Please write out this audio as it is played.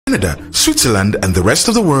Canada, Switzerland, and the rest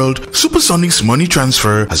of the world, Supersonic's money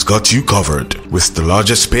transfer has got you covered. With the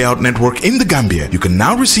largest payout network in the Gambia, you can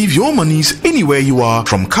now receive your monies anywhere you are,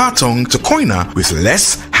 from Kartong to Koina, with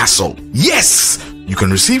less hassle. Yes! You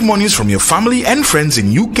can receive monies from your family and friends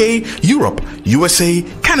in UK, Europe, USA,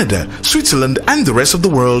 Canada, Switzerland, and the rest of the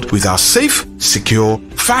world with our safe, secure,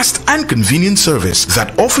 fast, and convenient service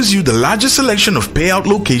that offers you the largest selection of payout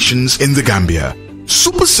locations in the Gambia.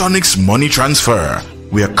 Supersonic's money transfer.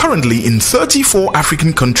 We are currently in 34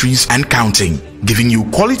 African countries and counting, giving you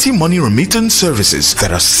quality money remittance services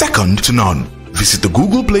that are second to none. Visit the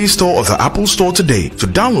Google Play Store or the Apple Store today to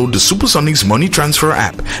download the Supersonics Money Transfer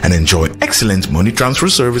app and enjoy excellent money transfer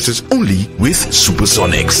services only with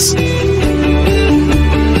Supersonics.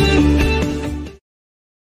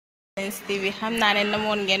 TV xam naa ne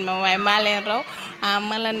namoon ngeen ma waaye maa leen raw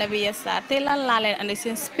man la Nabia Sarr tey lan laa leen andi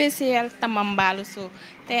seen spécial Tambambalou show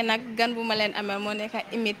tey nag gan bu ma leen amee moo nekk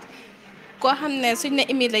Emid'S koo xam ne suñ ne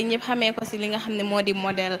Emid'S rek ñëpp xamee ko si li nga xam ne moo di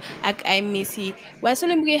modèle ak ay miss yi waaye su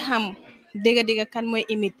leen bëggee xam dégg kan mooy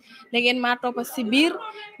Emid'S da ngeen maa toppa si biir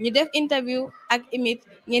ñu def interview ak Emid'S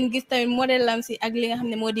ngeen gis tamit modèle lam si ak li nga xam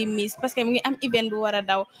ne moo di miss parce que mu ngi am event bu war a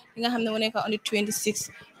daw li nga xam ne moo nekk on the 26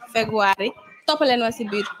 février toppaleen ma si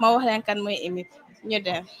biir ma wax leen kan mooy Emid'S ñu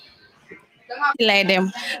dem lay dem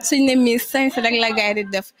suñ ne miss sañse rek la gaay di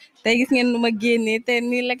def tey gis ngeen nu ma génnee te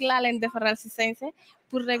nii rek laa leen defaral si sañse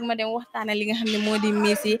pour rek ma dem waxtaane li nga xam ne moo di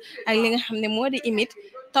miss yi ak li nga xam ne moo di Emid'S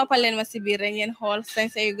toppaleen ma si biir rek ngeen xool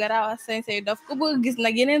sañse yu garaaw ak sañse yu dof ku bëgg gis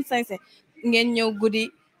nag yeneen sañse ngeen ñëw guddi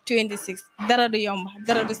 26 dara du yomb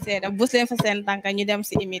dara du seeda bus leen fa seen tànka ñu dem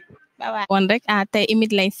si Emid'S bye woon rek tey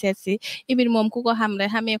Emid'S lañ seet si Emid'S moom ku ko xam rek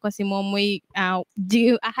xamee ko si moom muy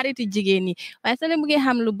xariti jigéen yi waaye soo leen bëggee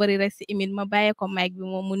xam lu bari rek si Emid'S ma bàyyee ko mic bi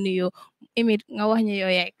moom mu nuyoo Emid'S nga wax ñu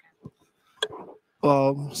yow yeeg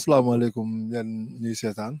waaw salaamaaleykum yéen ñuy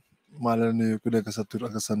seetaan maa leen nuyu ku nekk sa tur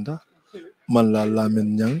ak santa man la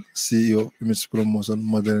Lamine Niang CEO Emid'S Promotion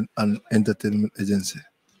Modeling and Entertainment Agency.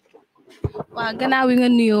 waaw gannaaw wi nga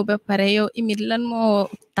nuyoo ba pare yow Emid'S lan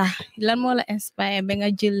moo la inspire ba nga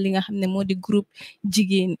jël li nga xam ne moo di groupe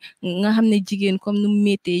jigéen nga xam ne jigéen comme nu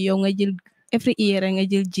méttee yow nga jël every year nga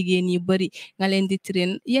jël jigéen yu bari nga leen di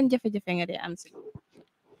train yéen jafe-jafe nga di am si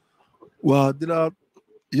waaw dina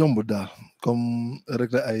yomb daal comme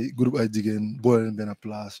rek la ay groupe ay jigéen boole leen benn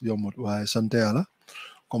place yombut waaye sant yàlla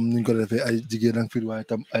comme niñ ko defee ay jigéen ak fi waaye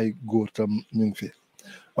tam ay góor tam ñu ngi fi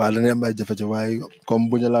waaye dañuy am ay jafe-jafe waaye comme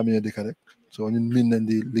bu ñu laamee dëkk rek soo ñun miin nañ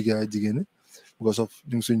di liggéey ay jigéen ñi because of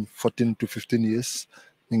ñu ngi suñ 14 to 15 years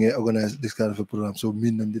ñu ngi organise this kind of a programme soo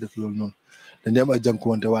miin nañ di def loolu noonu dañuy am ay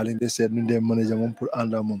jànkuwante waaye lañ dee seet ñu dee manager moom pour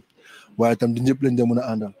ànda moom waaye tam di ñëpp lañ dee mën a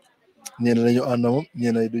àndal ñeen lañu ànda moom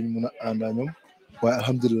ñeen ay duñ mën a ànda ñoom waaye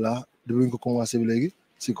alhamdulilah depuis ñu ko commencé bi léegi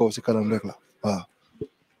si kaw si kanam rek la waaw.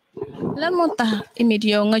 lan moo tax Emid'S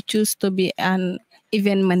yow nga choose to be an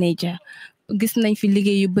event manager gis nañ fi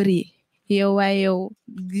liggéey yu bari yow waaye yow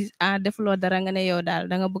defloo dara nga ne yow daal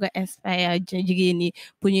da nga bëgg a inspire jigéen yi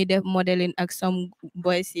pour ñuy def modeling ak some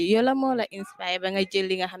boys yi yow la moo la inspire ba nga jël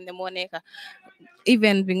li nga xam ne moo nekk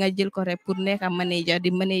event bi nga jël ko rek pour nekk manager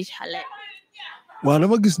di manage xale. waaw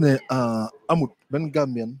dama gis ne amut benn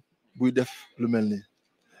Gambian buy def lu mel ni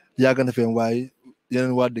yàgg na fee waaye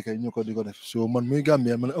yeneen waa dëkk ñu ko di ko def so man muy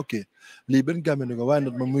Gambian ma ne ok lii benn Gambian di ko waaye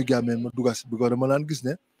nag man muy Gambian ma dugas bi ko dama naan gis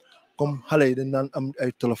ne comme xale yi dañ naan am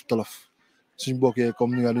ay tolof suñ bokkee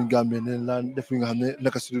comme ni nga duñ Gambien dañ naan def li nga xam ne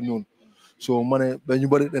naka si du noonu so ma ne ba ñu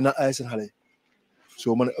bëri dañ naan ay seen xale yi so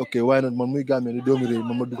ma ne ok waaye nag man muy Gambien di doomi réew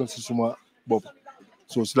ma dugal si suma bopp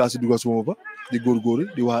so si laa si dugal suma bopp di góorgóorlu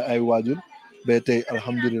di wax ay waajur ba tey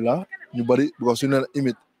alhamdulilah ñu bëri because su ne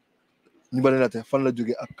Emid'S ñu bëri na te fan la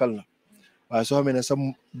jógee ak kan la waaye soo xamee ne sa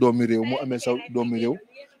doomi réew mu amee sa doomi réew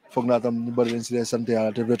foog naa tam ñu bëri leen si leen sant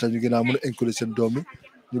yàlla te ñu gën a mën a encourager seen doomi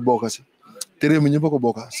ñu bokk si te réew mi ñëpp a ko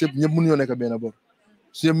bokk ñëpp mënuñoo nekk benn boor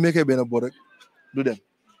su ñëpp nekkee benn boor rek du dem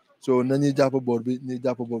so nañuy jàpp boor bi ñuy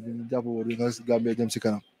jàpp boor bi ñu jàpp boor bi nga Gambie jëm si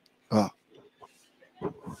kanam waaw.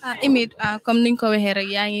 Emid'S comme niñ ko waxee rek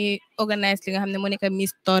yaa ngi organise li nga xam ne moo nekk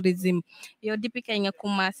Miss Tourism yow depuis kañ nga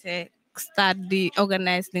commencé start di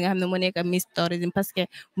organise li nga xam ne moo nekk Miss Tourism parce que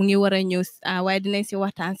mu ngi war a ñëw waaye dinañ si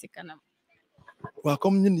waxtaan si kanam. waaw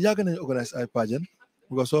comme ñun yàgg nañu organise ay pageant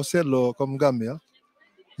because soo seetloo comme Gambia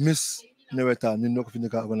Miss Newetaan ñun ñoo ko fi ñu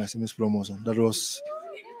ka organise Miss Promotion that was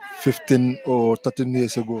 15 or 13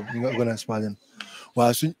 years ago ñu nga organise pageant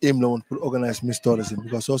waaye suñ aim la woon pour organise Miss Tourism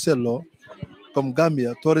because soo seetloo comme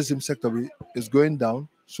Gambia tourism sector bi is going down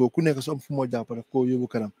so ku nekk so am fu moo jàpp daf koo yóbbu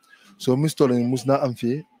kanam so Miss Tourism mus naa am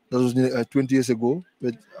fii that was 20 years ago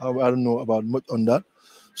but I don't know about much on that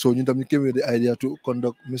so ñun tam ñu came with the idea to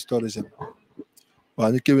conduct Miss Tourism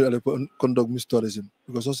waaw ñu kéwén ale conduct Miss Tourism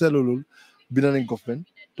because soo seetloo loolu bind nañ government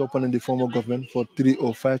topp nañ di former government for 3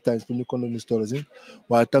 or 5 times pour ñu conduct Miss Tourism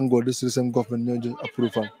waaye thank God this recent government ñoo jox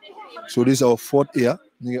approval so this is our 4th year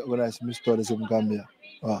ñu ngi organise Miss Tourism Gambia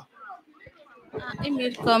waaw.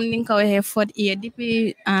 Emid comme ni nga ko waxee 4th year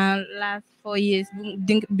depuis last 4 years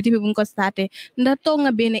depuis bu nga ko starté ndax toog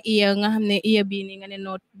nga benn year nga xam ne year bii nii nga ne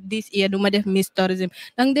no this year du ma def Miss Tourism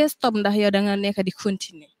danga dee stop ndax yow da nga nekk di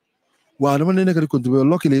continuer. waaw dama ne nekk di continuer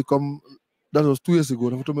luckily comme that was 2 years ago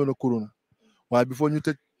dafa tombé na corona waaye before ñu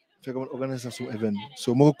tëj fekk man organise na suma event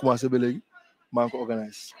so moo ko commencé ba léegi maa ngi ko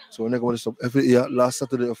organise so nekk ma di stop every year last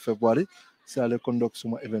Saturday of February si lay conduct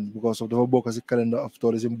suma event because of dafa bokk si calendar of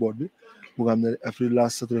tourism board bi bu nga xam ne every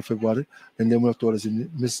last Saturday February dañ dee mën a tourism ni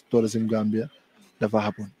Miss Tourism Gambia dafa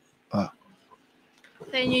happen waaw.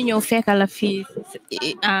 tey ñu ñëw fekkal la fii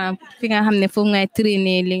fi nga xam ne foofu ngay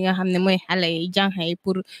trainer li nga xam ne mooy xale yi jànq yi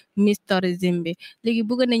pour Miss Tourism bi léegi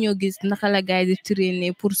bëgg nañoo gis naka la gaay di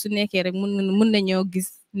trainer pour su nekkee rek mun nañoo gis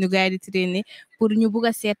ñu gaay di trainer pour ñu bugg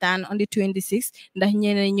a seetaan on the 26 ndax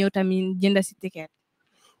ñeneen ñëw tamit jënda si ticket.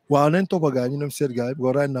 waaw nañ toppa gaay ñu dem seet gaay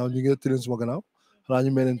because right now ñu ngi train suma gannaaw xanaa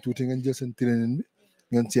ñu mel leen tuuti ngeen jël seen training bi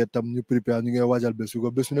ngeen seet tam ñu prépare ñu ngi waajal bés bi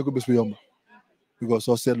ko bés bi nekk bés bu yomb because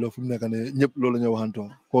soo seetloo fu mu nekk ne ñëpp loolu la ñuy waxantoo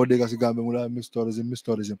koo dégg si Gambie mu la Miss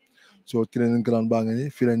Tourism so training grand baa ngi ni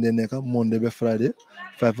fii lañ dee nekk Monday ba Friday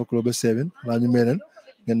 5 o'clock ba 7 xanaa ñu mel leen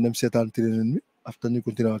ngeen dem seetaan training bi after ñu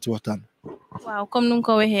continuer ci waxtaan. waaw comme nu nga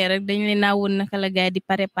ko waxee rek dañ leen naa woon naka la gaay di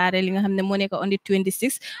préparer li nga xam ne moo nekk on the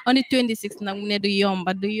 26 nag mu ne du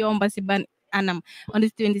yomba si ban anam on the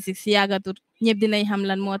 26 yàggatut ñëpp dinañ xam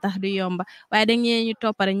lan moo tax du yomba waaye dañ ñu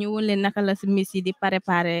toppare ñu woon leen naka la si miss yi di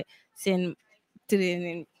préparer seen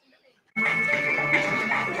training.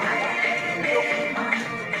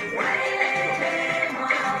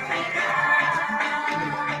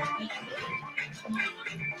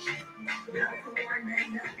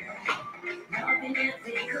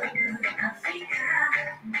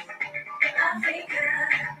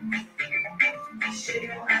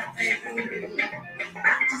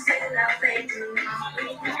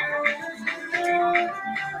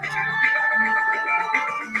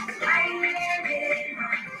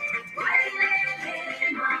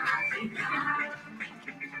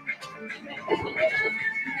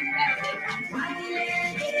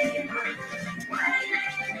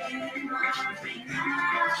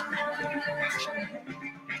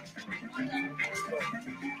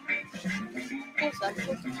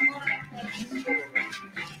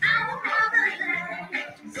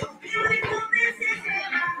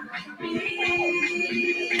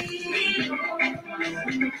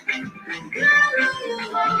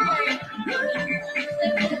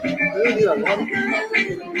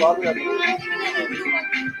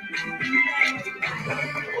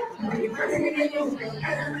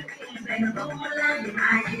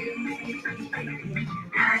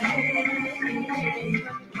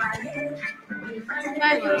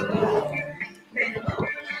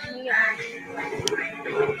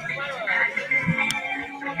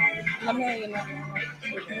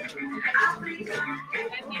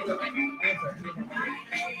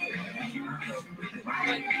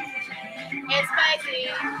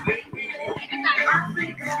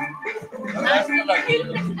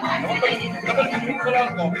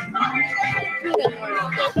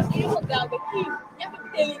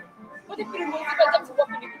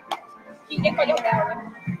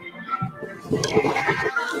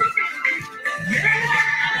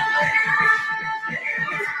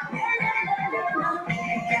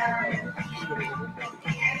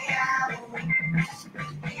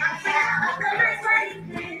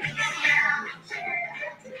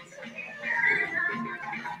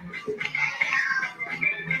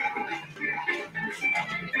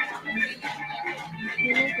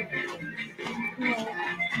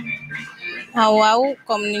 waaw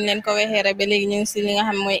comme niñ leen ko waxee rek ba léegi ñu ngi si li nga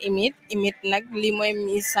xam mooy Emid nag lii mooy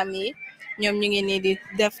Miss Sami ñoom ñu ngi nii di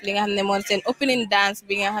def li nga xam ne moom seen opening dance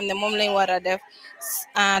bi nga xam ne moom lañ war a def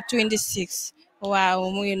 26 waaw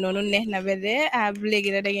mu ngi noonu neex na ba de léegi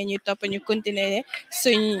rek da ngeen ñuy topp ñu continuer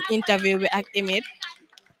suñ interview bi ak Emid.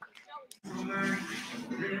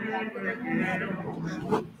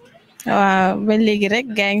 waaw ba léegi rek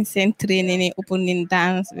gaa ngi seen training ni opening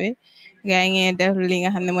dance bi gaa ngi def li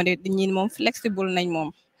nga xam ne moo di ñin moom flexible nañ moom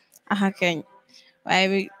aha keñ waaye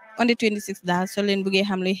on the 26 daal soo leen bëggee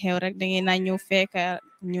xam luy xew rek da ngeen naa ñëw fekk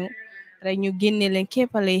ñu rek ñu génne leen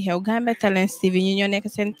képp luy xew Gambian Talents TV ñu ñoo nekk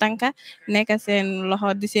seen tànka nekk seen loxo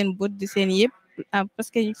di seen bët di seen yëpp parce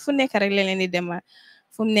que fu nekk rek la leen di dema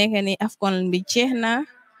fu mu nekk ni AFCON bi jeex na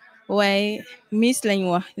waaye Miss lañ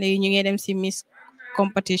wax léegi ñu ngi dem si Miss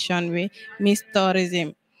competition bi Miss Tourism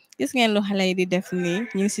gis ngeen lu xale yi di def nii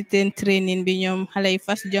ñu ngi si teen training bi ñoom xale yi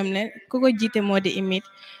fas jom leen ku ko jiite moo di Emid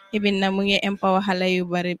na mu ngi empower xale yu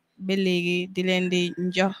bari ba léegi di leen di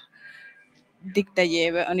jox dig daje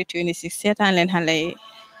ba on the 26 seetaan leen xale yi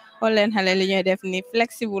xool leen xale li ñuy def nii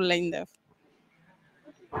flexible lañ def.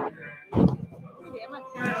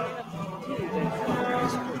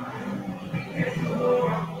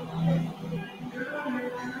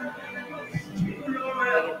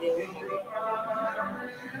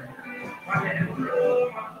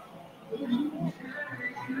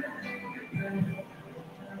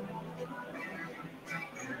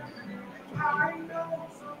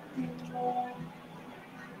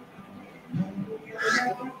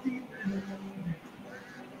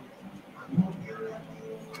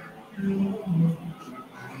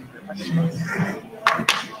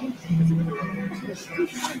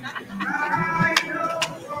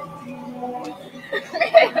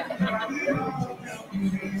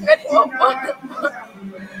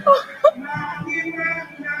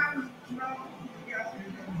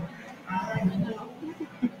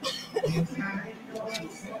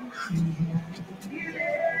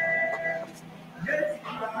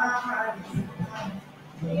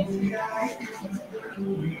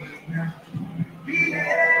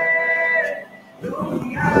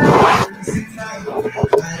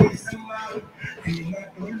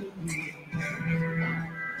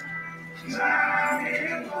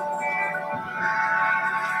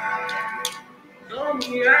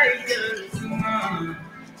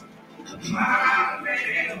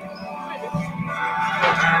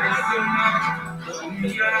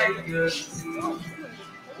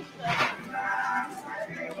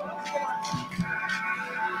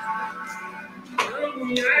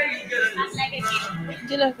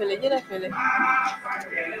 Jëla fele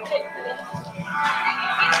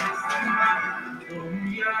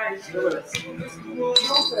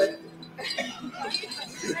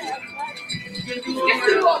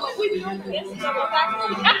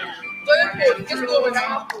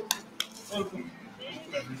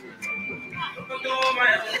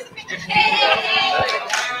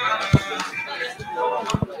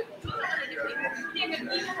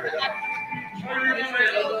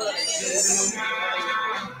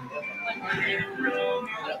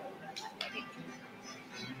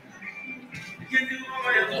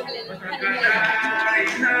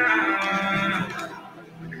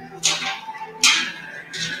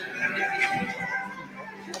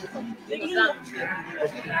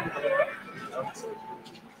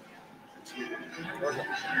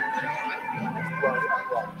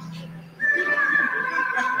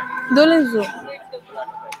Dolenzo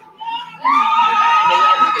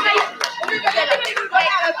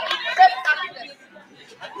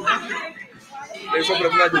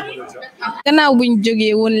gannaaw buñ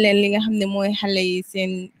jógee woon leen li nga xam ne mooy xale yi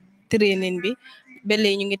seen training bi ba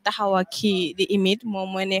léegi ñu ngi taxaw ak kii di Emid moom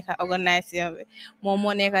moo nekk organisation bi moom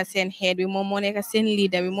moo nekk seen head bi moom moo nekk seen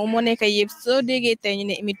leader bi moom moo nekk yëpp soo déggee tey ñu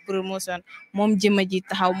ne Emid promotion moom jëma ji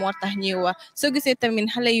taxaw moo tax ñuy wax soo gisee tamit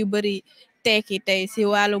xale yu bari tekki tey si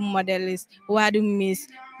wàllum modéliste wàllum miss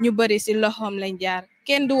ñu bari si loxoom lañ jaar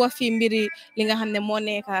kenn du wax fii mbiri li nga xam ne moo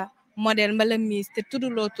nekk modèle mbala miss te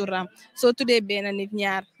tudduloo turam soo tuddee benn nit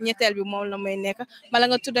ñaar ñetteel bi moom la muy nekk bala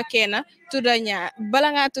nga tudda kenn tudda ñaar bala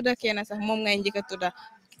ngaa tudda kenn sax moom ngay njëkk a tudda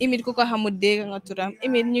Emid ku ko xamul dégg nga turam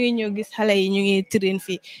Emid ñu ngi ñëw gis xale yi ñu ngi train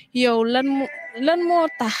fii yow lan moo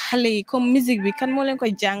tax xale yi comme musique bi kan moo leen ko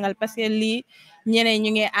jàngal parce que lii ñeneen ñu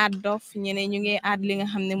ngi add dof ñeneen ñu ngi add li nga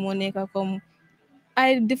xam ne moo nekk comme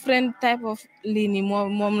ay different type of lii nii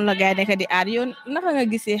moom la gaay nekk di add yow naka nga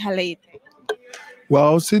gisee xale yi.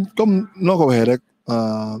 waaw si comme noo ko waxee rek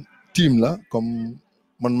team la comme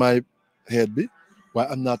man maay head bi waaye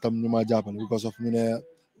am naa tam ñu ma jàppale because of ñu ne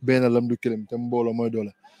benn lam du kilim te mbooloo mooy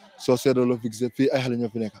doole soo seetloo la fixé fii ay xale ñoo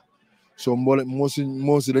fi nekk soo mboole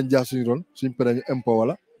moo si dañ jaar suñu rôle suñ pare ñu impo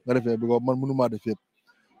wala nga defee because man mënu maa def yëpp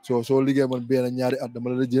soo liggéey man benn ñaari at dama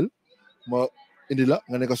la jël ma indi la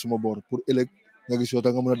nga nekk suma boor pour ëllëg nga gis yow ta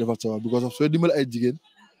nga mën a defal sa wax because of sooy dimbale ay jigéen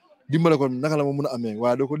dimbale ko naka la ma mën a amee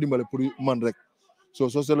waaye doo ko dimbale pour man rek soo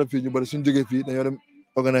seetloo fii ñu bari suñ jógee fii dañoo dem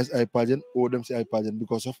organise ay pageant oo dem si ay pageant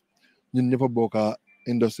because of ñun ñëpp a bokka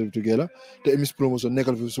industrie together te Emid'S promotion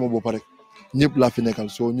nekkal fi suma bopp rek ñëpp laa fi nekkal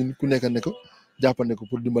soo ñun ku nekk nekk jàppande ko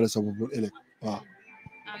pour dimbale sa bopp pour ëllëg waaw.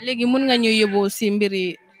 léegi mun nga ñu yóbboo si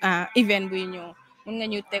mbiri event buy ñëw mun nga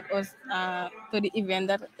ñu teg us to the event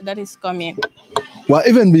that is coming. waaw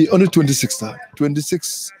event bi on the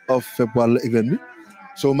 26 of February la event bi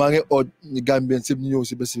so maa ngi oo Gambien si ñu ñëw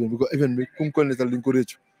si bés bi because event bi kum ko netal duñ ko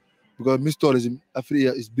réccu because Miss Tourism every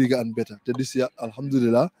year is bigger and better te this year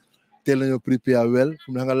alhamdulillah teel nañoo prepare well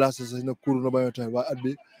fu mu ne nga last sax na cour na bañoo tax waa at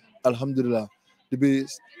bi alhamdulilah depuis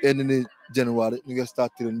end ni January ñu ngi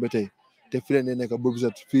start train ba tey te fi leen nekk boobu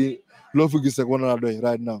set fii loo fi gis rek war na la doy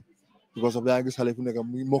right now because of yaa ngi gis xale fu nekk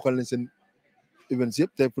mu mokkal nañ seen events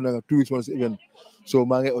yëpp tey fu nekk 2 weeks wala si event so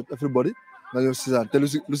maa ngi everybody nga ñëw seetaan te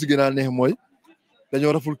lu si gën a neex mooy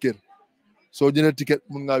dañoo raful kër soo jëlee ticket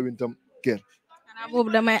mun ngaa win tam kër xanaa boobu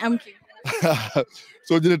damay am kii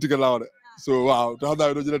soo jëlee ticket laa wax de so waaw te xam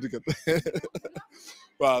naa doo jëlee ticket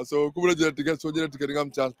waaw so ku mën a jëlee ticket soo jëlee ticket di nga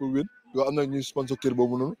am chance pour win yoo am na ñuy sponsor kër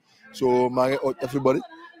boobu noonu so maa ngi everybody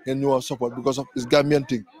ngeen ñëw support because of it's Gambian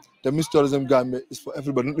thing te Miss Tourism Gambia is for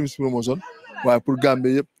everybody not Miss promotion waaye pour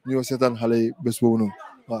Gambia yëpp ñëw seetaan xale yi bés boobu noonu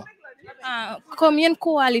waaw. comme yan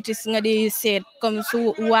qualities nga di seet comme su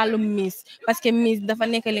wàllum Miss parce que Miss dafa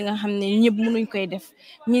nekk li nga xam ne ñëpp mënuñ koy def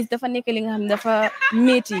Miss dafa nekk li nga xam ne dafa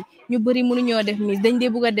métti ñu bëri mënuñoo def Miss dañ dee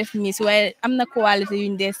bëgg a def Miss waaye am na qualité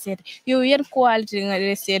yuñ dee seet yow yan qualité nga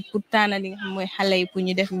dee seet pour tànn li nga xam mooy xale yi pour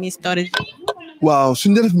ñu def Miss Tourism. waaw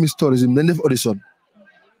suñu def Miss Tourism dañ def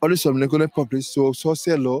audition bi nañ ko leen publish soo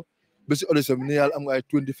seetloo ba si audition bi ne yàlla am nga ay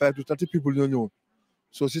 25 to 30 people ñoo ñëwoon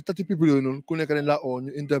so si 30 people yooyu noonu ku nekk dañ laa oo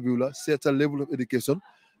ñu interview la seet sa level of education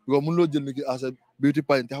because mun loo jël ni ki as a beauty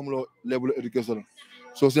pageant te xamuloo level of education la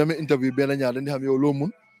so si amee interview benn ñaar dañ di xam yow loo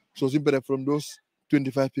mun so suñu paree from those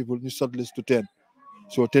 25 people ñu shortlist to 10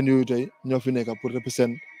 so 10 yooyu tey ñoo fi nekk pour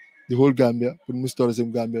represent the whole Gambia pour Miss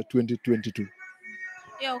Tourism Gambia 2022.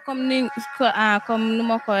 yow comme nu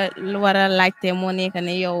ma ko war a laajte moo nekk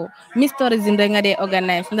ne yow Miss Tourism rek nga dee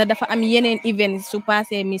organise ndax dafa am yeneen event su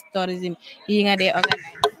passé Miss Tourism yi nga dee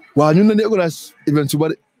organise. waaw ñun dañ dee organise event su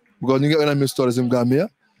bari because ñu ngi organise Miss Tourism Gambia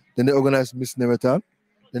dañ dee organise Miss Newetaan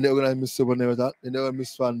dañ dee organise Miss Soba Newetaan dañ dee organise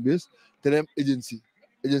Miss Fan Base te dañ am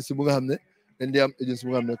agency bu nga xam ne dañ dee am agency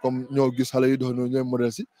bu nga xam ne comme ñoo gis xale yu dox noonu ñooy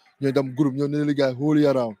modèle si ñooy tam groupe ñoo ne liggéey whole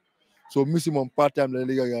year round so Miss yi moom part time la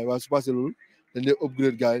liggéey gaay waaye su passé loolu dañ dee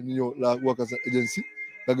upgrade gars yi ñu ñëw la work as agency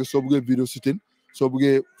nga gis soo bëggee video shooting soo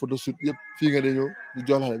bëggee photo shoot yëpp fii nga dee ñëw di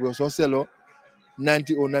jox xale bi soo seetloo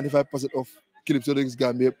 90 or 95% of clips soo dee gis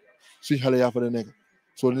Gambie yëpp suñ xale yaa fa dee nekk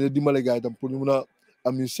soo dañ dee dimbale gars yi tam pour ñu mun a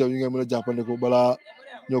am yu sew yi nga mën a jàppande ko balaa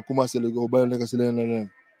ñoo commencé léegi bala nekk si leneen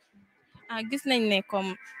gis nañ ne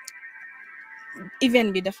comme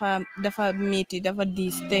event bi dafa métti dafa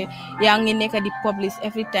diis te yaa ngi nekk di publish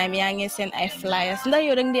every time yaa ngi seen ay flyers ndax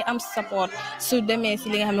yow rek di am support su demee si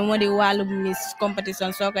li nga xam ne moo di wàllu Miss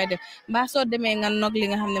competition soo koy def mbaa soo demee nga nog li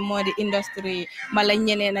nga xam ne moo di industrie yi mbala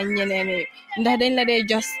ñeneen ak ñeneen yi ndax dañ la dee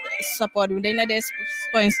just support bi dañ la dee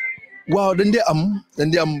sponsor. waaw dañ dee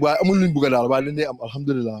am waaye amul luñ bëgg daal waaye dañ dee am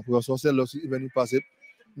alhamdulilah parce que soo seetloo si event yi passé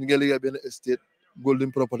ñu ngi liggéey benn estate golden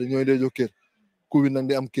property ñooy dee jox kër ku wi nag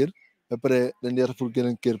di am kër après dañ dee rafetlu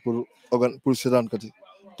geneen kër pour seetaankat yi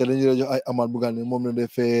te dañuy jox ay amal bu gaan ne moom lañ dee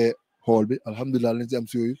fee xool bi alhamdulilah lañ si am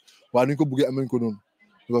si yooyu waaye ni ñu ko bëggee amee ko noonu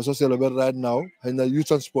parce que soo seetloo ba right now xëy na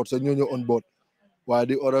youth and sport sax ñoo ñëw on board waaye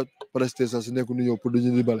di ora prestation si nekku nu ñëw pour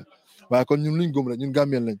dañu dimbale waaye kon ñun luñ gëm rek ñun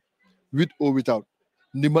Gambien lañ with or without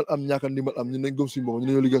ndimbal am ñaaka ndimbal am ñun nañ gëm suñu bopp ñu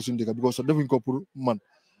dañoo liggéey suñu dëkk because so defuñ ko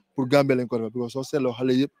pour Gambie lañ ko defee because soo seetloo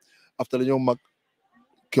xale yëpp after dañoo mag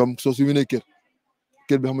comme soo su winee kër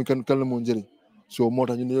bi xamuñ kan la moo njëriñ so moo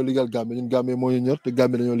tax ñun dañoo liggéeyal Gambie ñun Gambie moo ñu ñor te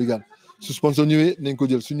Gambie dañoo liggéeyal su sponsor ñëwee nañ ko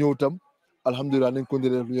jël su ñëw tam alhamdulilah nañ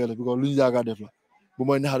continuer def lu ñuy def because lu ñu yaaga def la bu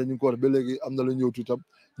mooy naxare ñu ngi ko def ba léegi am na lu ñëw tuuti tam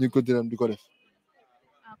ñu ngi continuer di ko def.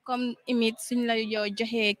 comme Emid'S suñ la yow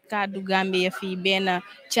joxee kàddu Gambia fii benn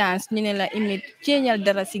chance ñu ne la Emid'S ceeñal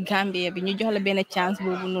dara si Gambia bi ñu jox la benn chance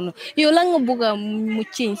boobu noonu yow lan nga bëgg a mu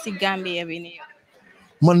ceeñ si Gambia bi nii.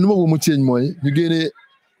 man li ma bëgg mu ceeñ mooy ñu génnee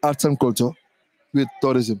arts and culture with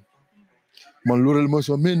tourism man loolu mooy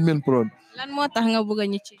soo main problème. lan moo tax nga bëgg a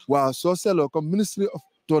ñu ci. waaw soo seetloo comme ministry of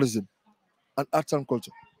tourism and arts and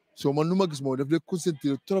culture so man lu ma gis mooy daf lay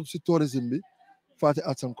concentrer trop si tourism bi faate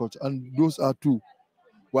arts and culture and those are two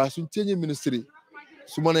waaye suñ ceeñee ministry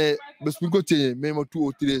su ma nee bés bu ñu ko ceeñee mais ma 2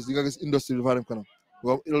 or 3 days di nga gis industrie bi dafa dem kanam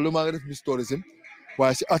waaw loolu maa ngi def Miss Tourism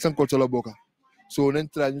waaye si arts and culture la bokka so nañ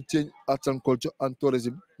try ñu change arts and culture and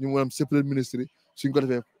tourism ñu mën am separate ministry suñ ko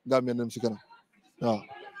defee Gambia dem si kanam waaw.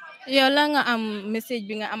 yow la nga am message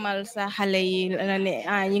bi nga amal sa xale yi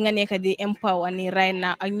yi nga nekk di empower ni right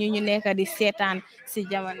now ak ñu nekk di seetaan si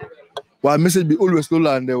jamono. waaw message bi always loolu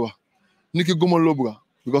laa ndee wax nit ki gëmal loo bëgga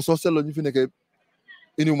because soo seetloo ñu fi nekkee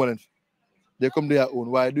indi ma leen fi de comme de yaa own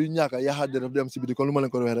waaye du ñàkk a yaxaat def dem si biti comme lu ma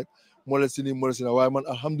leen ko waxee rek moo leen si nii moo leen si na waaye man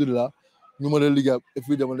alhamdulilah ñu ma leen liggéey et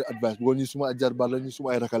puis dama leen advice bu ko ñu suma ay jarbaat la ñu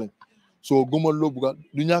suma ay rakale soo gëmal loo bëgga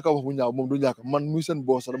du ñàkk a wax bu ñaaw moom du ñàkk man muy seen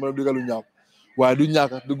boos sax dama leen digal lu ñaaw waaye du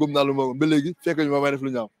ñàkk du gëm naa lu ma ba léegi fekk ñu ma may def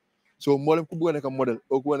lu ñaaw soo moo leen ku bëgg a nekk modèle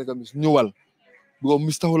oo ku bëgg a nekk Miss ñëwal because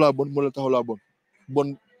mis taxulaa bon modèle taxulaa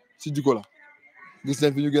bon si jikko la gis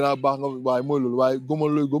nañ fi ñu gën a baax nga waaye mooy loolu waaye gëmal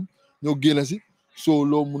looy gëm ñoo génn si soo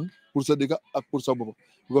loo mun pour sa dëkk ak pour sa bopp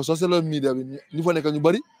because social media bi ñu fa nekk ñu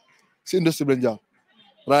bëri si industrie bi lañ jaar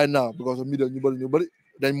right now because media ñu bëri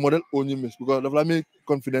dañ modèle oo ñu mis because dafa la amee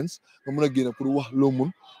confidence nga mun a génn pour wax loo mun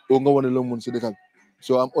oo nga wane loo mun si dëkk bi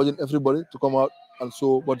so I'm urging everybody to come out and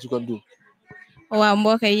show what you can do. waaw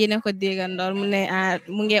mbokk yi yéen a ko déggandoor mu ne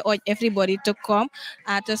mu ngi urge everybody to come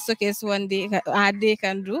to showcase what they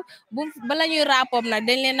can do bala ñuy wrap up nag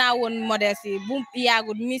dañ leen a woon modèles yi bu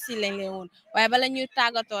yàggut miss yi lañ leen woon waaye bala ñuy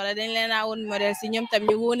tàggatoo la dañ leen a woon modèles yi ñoom tam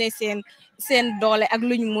ñu wone seen doole ak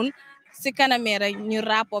luñ mun si kanamee rek ñu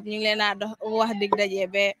wrap up ñu ngi leen a dox wax dig daje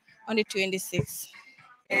ba on the 26.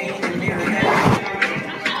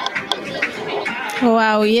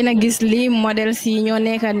 waaw yéen a gis lii modèle si ñoo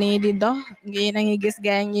nekk nii di dox yéen a ngi gis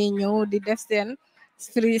gaay ngi ñëw di def seen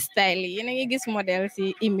freestyle yi yéen a ngi gis modèle si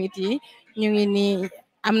imit yi ñu ngi nii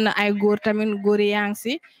am na ay góor tamit góor yaa ngi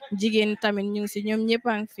si jigéen tamit ñu ngi si ñoom ñëpp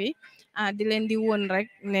a ngi fi di leen di woon rek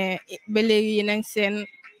ne ba léegi yéen a ngi seen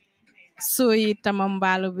sooyi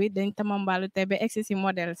Tambambalou bi dañ Tambambalou te ba egsi si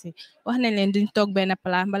modèle si wax nañ leen duñ toog benn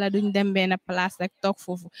place bala duñ dem benn place rek toog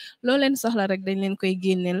foofu loo leen soxla rek dañ leen koy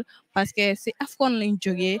génneel parce que si AFCON lañ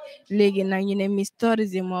jógee léegi nag ñu ne Miss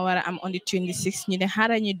Tourism moo war a am on the 26 ñu ne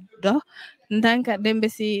xaaral ñu dox ndanka dem ba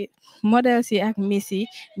si modèle si ak miss yi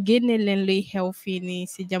génne leen luy xew fii nii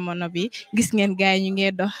si jamono bi gis ngeen gaay ñu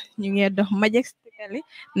ngee dox majestically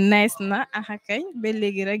nice na axakay ba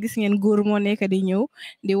léegi rek gis ngeen góor moo nekk di ñëw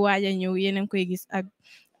di waaj a ñëw yéen a ngi koy gis ak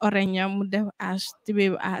orange mu def as tibé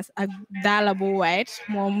bu as ak daala bu white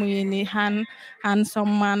moom mu ngi ni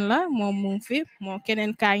handsome man la moom mu ngi fi moom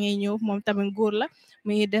keneen kaa ngi ñëw moom tamit góor la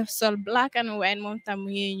mu ngi def sol black and white moom tam mu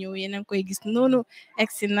ngi ñëw yéen a ngi koy gis noonu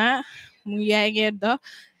egsi na mu yaay ngee dox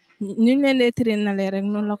ñu leen dee trinale rek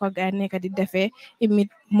noonu la ko gaay nekk di defee imit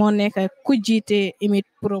moo nekk ku jiite imit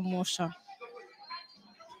promotion.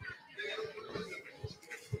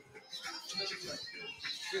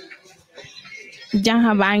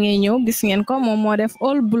 janxa baa ngi ñëw gis ngeen ko moom moo def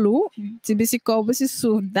all blue ci bi si kaw bi si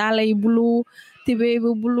suuf daala yi blue tibéy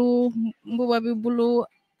bi blue mbuba bi blue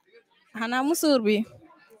xanaa musuur bi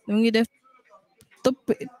mu ngi def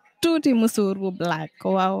tuuti musuur bu black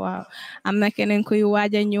waaw am na keneen kuy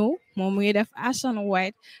waaj a ñëw moom mu ngi def ashen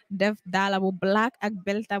white def daala bu black ak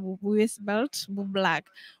belta bu waist belt bu black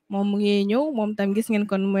moom mu ngi ñëw moom tam gis ngeen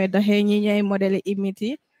kon mooy doxee ñi ñooy modèle imit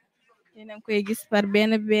yi yéen a ngi koy gis par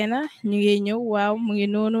benn ñu ngi ñëw waaw mu ngi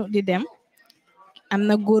noonu di dem am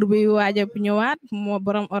na góor bi waaja ñëwaat moo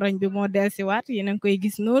borom orange bi moo delsiwaat yéen a ngi koy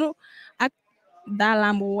gis noonu ak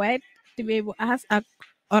daalaam bu white tibéy bu as ak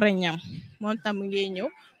orange am moom tam mu ngi ñëw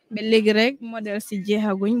ba léegi rek modèle si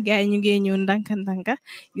jeexaguñ gaay ñu ngi ñëw ndanka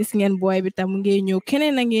gis ngeen booy bi tam mu ngi ñëw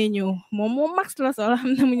keneen a ngi ñëw moom max la sol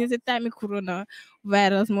xam na mu ñu si time corona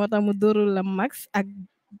virus moo tax mu dóorul la max ak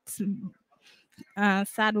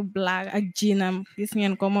saadu black ak jiinam gis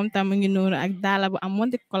ngeen ko moom tam mu ngi noonu ak daala bu am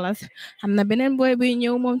monti kolas am na beneen boy buy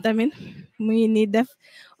ñëw moom tamit mu ngi nii def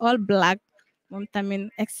all black moom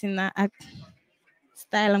tamit exina ak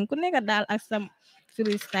style am ku nekk daal ak sa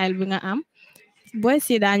freestyle bi nga am boy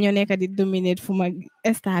si daa ñoo nekk di dominate fu ma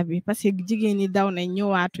star bi parce que jigéen ñi daw nañ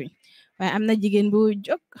ñëwaatuñ waaye am na jigéen bu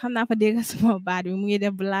jóg xam naa fa dégg suma baat bi mu ngi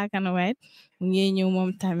def black and white mu ngi ñëw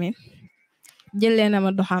moom tamit jëlee na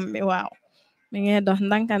ma doxam bi waaw mi ngi dox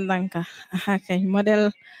ndanka akay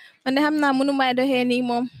modèle man de xam naa mënu may doxee nii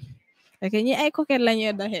moom fekk ñi ay coquette la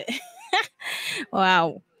ñuy doxee waaw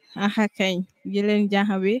akay jëleen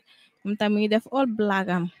janxa bi moom tam mi ngi def all black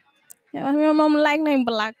am moom like nañ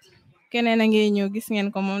black keneen a ngi ñëw gis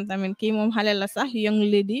ngeen ko moom tamit kii moom xale la sax young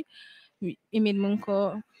lady imit mu ngi ko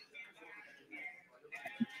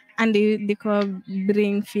andi di ko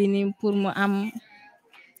bring fii nii pour mu am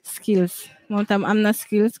skills moom tam am na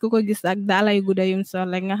skills ku ko gis ak daala yu gudda yum sol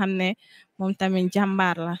rek nga xam ne moom tamit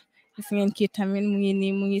jàmbaar la gis ngeen kii tamit mu ngi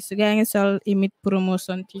nii mu ngi su gaa ngi sol imit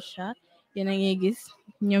promotion t-shirt yéen a ngi gis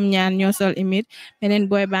ñoom ñaar ñoo sol imit beneen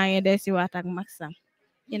boy baa ngi day si waat ak maxam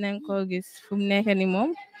yéen a ngi ko gis fu mu nekk ni moom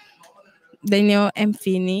dañoo am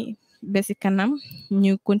fii nii ba si kanam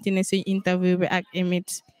ñu continuer suñ interview bi ak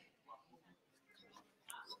Emid'S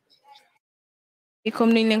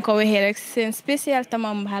comme niñ leen ko waxee rek seen spécial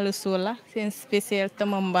Tambambalou show la seen spécial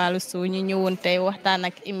Tambambalou show ñu ñëwoon tey waxtaan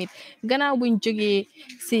ak Emid'S gannaaw buñ jógee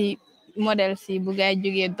si modèle si bu gaay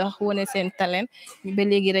jógee dox wone seen talent ba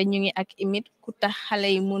léegi rek ñu ngi ak Emid'S ku tax xale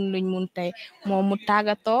yi mun luñ mun tey moom mu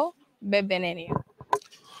tàggatoo ba beneen yi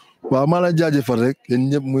waaw maa la jaajëfal rek yéen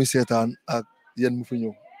ñëpp muy seetaan ak yéen mu fi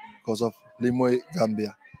ñëw cause of li mooy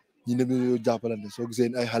Gambia ñi ne ñu jàppalante soo gisee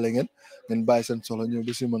ay xale ngeen bàyyi seen soxla ñëw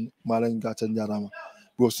ba si man maa leen gàcce njaaraama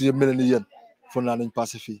boobu su yëpp mel ni yéen foog naa nañ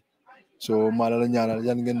passé fii so maa la ñaanal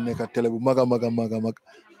yan ngeen nekk télé bu mag a mag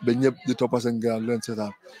ba ñëpp di toppa seen gannaaw leen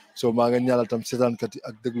seetaan so maa ngeen ñaanal tam seetaankat yi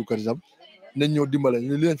ak déglukat yi tam nañ ñëw dimbale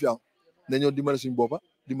ñu leen fi am nañ ñëw dimbale suñu boppa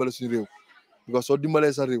dimbale suñu réew because soo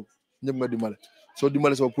dimbalee sa réew ñëpp nga dimbale soo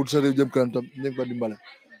dimbale sa pour sa réew jëm kanam tam ñëpp nga dimbale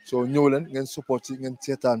so ñëw leen ngeen support si ngeen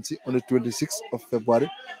seetaan si on the 26 of February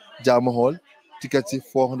Jaama Hall ticket si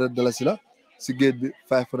 $400 la si gate bi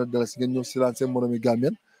 $500 ngeen ñëw seetaan seen moromi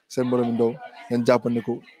Gambien seen moromi ndaw ngeen jàppane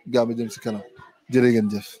ko Gambie jëm si kanam jërë ngeen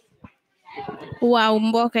jëf. waaw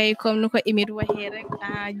mbokk yi comme nu ko Emid waxee rek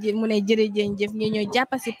mu ne jërëjëf ngeen ñëw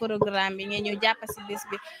jàpp si programme bi ngeen ñëw jàpp si bis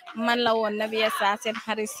bi man la woon Nabia Sarr seen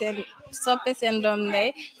xarit seen soppe seen doom ndey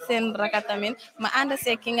seen raka tamit ma ànd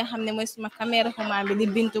see ki nga xam ne mooy suma caméra xumaan bi di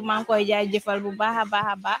Bintu maa ngi koy jaajëfal bu baax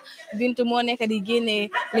a baax Bintu moo nekk di génnee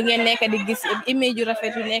li ngeen nekk di gis image yu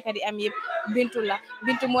rafet yu nekk di am yëpp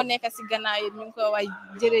Bintu moo nekk si gannaaw yëpp ñu ngi ko wax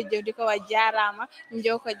jërëjëf di ko wax jaaraama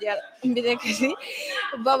njoo ko jël mbirek si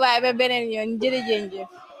babaay ba beneen yoon jërëjëf.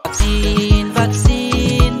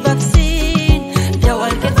 Vaccine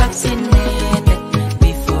jawal get vaccinated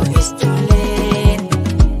before it's too late.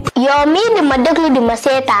 yow mii di ma déglu di ma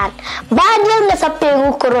seetaan ba jël nga sa péngu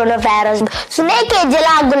coronavirus su nekkee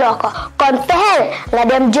jëlaaguloo ko kon fexeel nga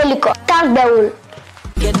dem jëli ko tardewul.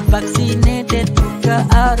 Get vaccinated to get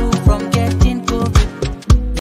out from